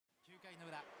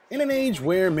In an age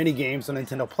where many games on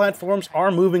Nintendo platforms are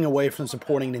moving away from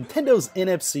supporting Nintendo's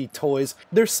NFC toys,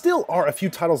 there still are a few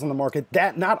titles on the market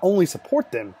that not only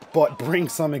support them, but bring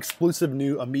some exclusive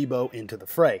new Amiibo into the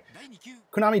fray.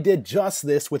 Konami did just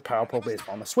this with Power Pro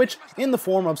Baseball on the Switch in the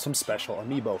form of some special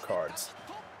Amiibo cards.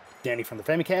 Danny from the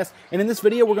Famicast, and in this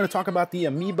video we're going to talk about the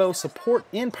Amiibo support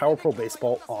in Power Pro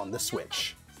Baseball on the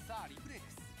Switch.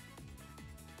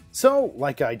 So,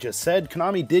 like I just said,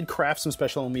 Konami did craft some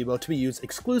special Amiibo to be used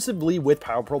exclusively with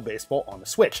Power Pro Baseball on the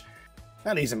Switch.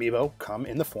 Now these Amiibo come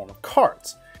in the form of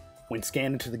cards. When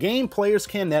scanned into the game, players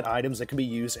can net items that can be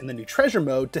used in the new treasure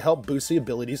mode to help boost the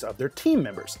abilities of their team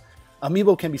members.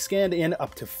 Amiibo can be scanned in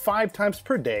up to 5 times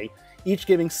per day, each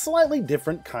giving slightly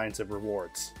different kinds of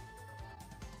rewards.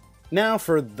 Now,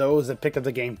 for those that picked up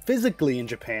the game physically in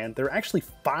Japan, there are actually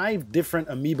 5 different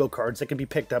Amiibo cards that can be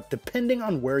picked up depending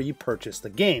on where you purchase the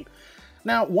game.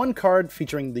 Now, one card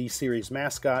featuring the series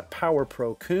mascot, Power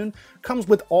Pro Kun, comes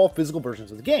with all physical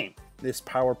versions of the game. This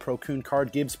Power Pro Kun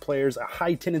card gives players a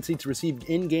high tendency to receive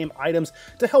in-game items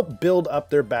to help build up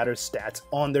their batter's stats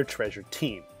on their treasured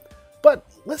team. But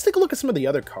let's take a look at some of the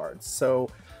other cards. So,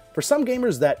 for some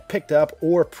gamers that picked up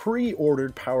or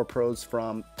pre-ordered Power Pros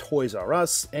from Toys R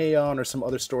Us, Aeon, or some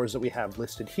other stores that we have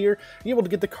listed here, you're able to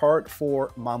get the card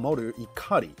for Mamoru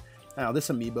Ikari. Now, this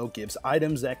Amiibo gives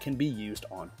items that can be used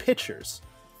on pitchers.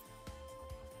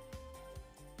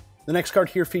 The next card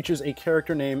here features a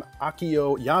character named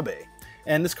Akio Yabe,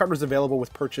 and this card was available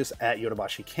with purchase at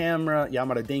Yodobashi Camera,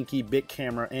 Yamada Denki, Big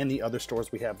Camera, and the other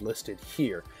stores we have listed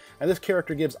here. Now, this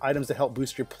character gives items to help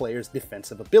boost your player's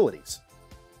defensive abilities.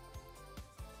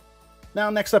 Now,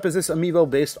 next up is this Amiibo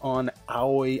based on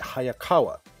Aoi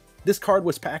Hayakawa. This card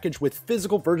was packaged with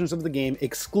physical versions of the game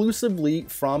exclusively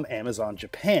from Amazon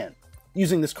Japan.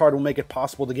 Using this card will make it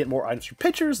possible to get more items for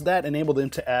pitchers that enable them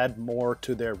to add more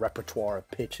to their repertoire of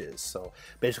pitches. So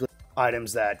basically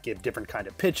items that give different kind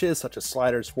of pitches, such as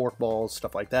sliders, forkballs,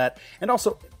 stuff like that, and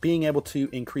also being able to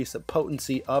increase the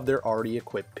potency of their already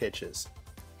equipped pitches.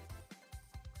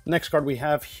 Next card we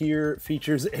have here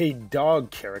features a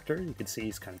dog character. You can see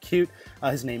he's kind of cute.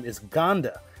 His name is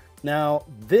Ganda. Now,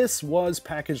 this was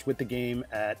packaged with the game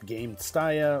at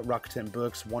GameStaya, Rakuten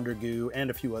Books, Wonder Goo, and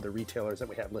a few other retailers that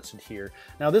we have listed here.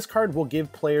 Now, this card will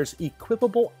give players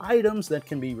equipable items that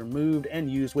can be removed and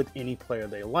used with any player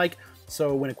they like.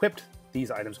 So when equipped,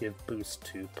 these items give boosts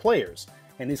to players.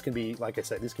 And these can be, like I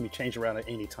said, these can be changed around at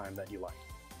any time that you like.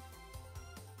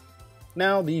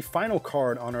 Now, the final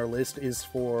card on our list is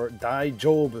for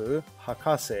Daijobu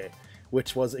Hakase,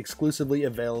 which was exclusively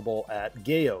available at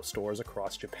Geio stores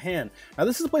across Japan. Now,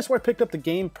 this is the place where I picked up the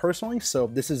game personally, so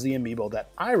this is the Amiibo that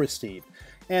I received.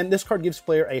 And this card gives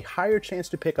player a higher chance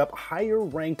to pick up higher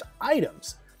ranked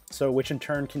items, so which in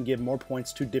turn can give more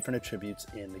points to different attributes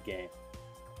in the game.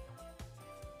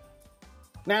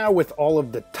 Now, with all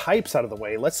of the types out of the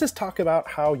way, let's just talk about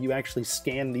how you actually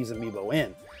scan these Amiibo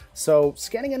in. So,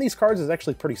 scanning in these cards is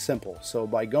actually pretty simple. So,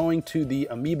 by going to the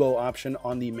Amiibo option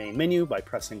on the main menu, by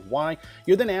pressing Y,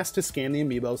 you're then asked to scan the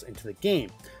Amiibos into the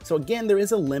game. So again, there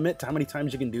is a limit to how many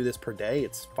times you can do this per day.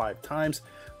 It's 5 times.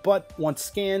 But once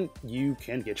scanned, you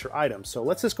can get your items. So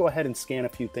let's just go ahead and scan a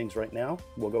few things right now.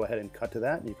 We'll go ahead and cut to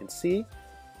that, and you can see.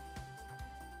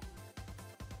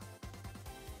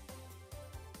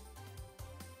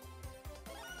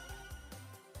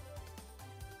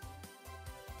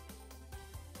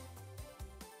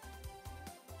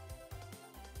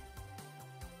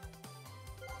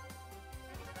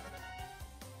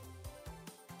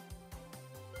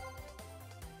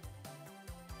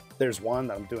 There's one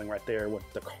that I'm doing right there with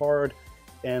the card,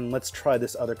 and let's try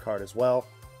this other card as well.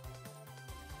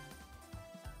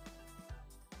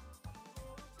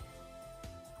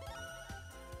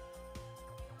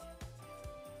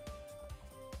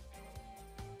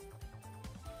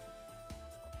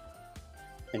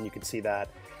 And you can see that.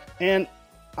 And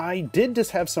I did just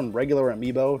have some regular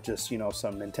Amiibo, just, you know,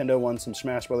 some Nintendo ones, some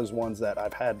Smash Brothers ones that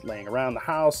I've had laying around the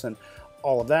house, and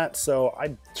all of that, so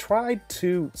I tried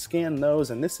to scan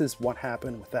those, and this is what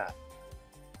happened with that.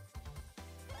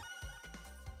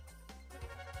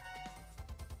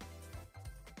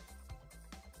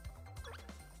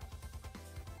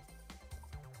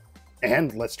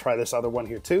 And let's try this other one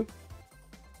here too.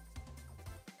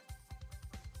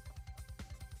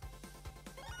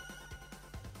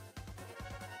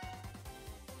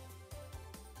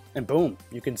 And boom,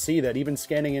 you can see that even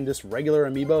scanning in just regular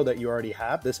Amiibo that you already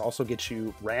have, this also gets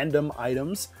you random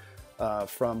items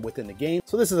from within the game.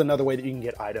 So this is another way that you can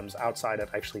get items outside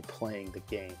of actually playing the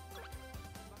game.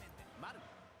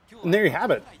 And there you have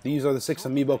it. These are the 6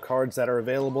 Amiibo cards that are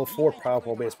available for Power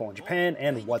Pro Baseball in Japan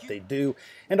and what they do,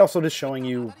 and also just showing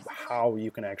you how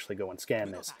you can actually go and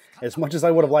scan this. As much as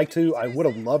I would have liked to, I would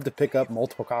have loved to pick up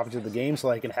multiple copies of the game so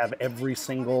I can have every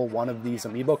single one of these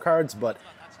Amiibo cards, but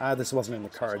this wasn't in the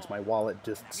cards. My wallet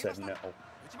just said no.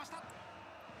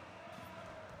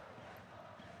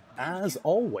 As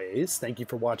always, thank you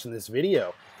for watching this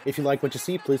video. If you like what you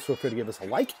see, please feel free to give us a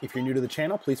like. If you're new to the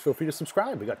channel, please feel free to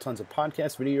subscribe. We got tons of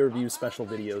podcasts, video reviews, special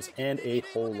videos, and a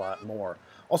whole lot more.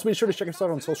 Also, be sure to check us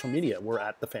out on social media. We're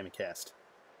at the Famicast.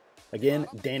 Again,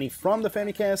 Danny from the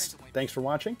Famicast. Thanks for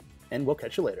watching, and we'll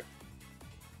catch you later.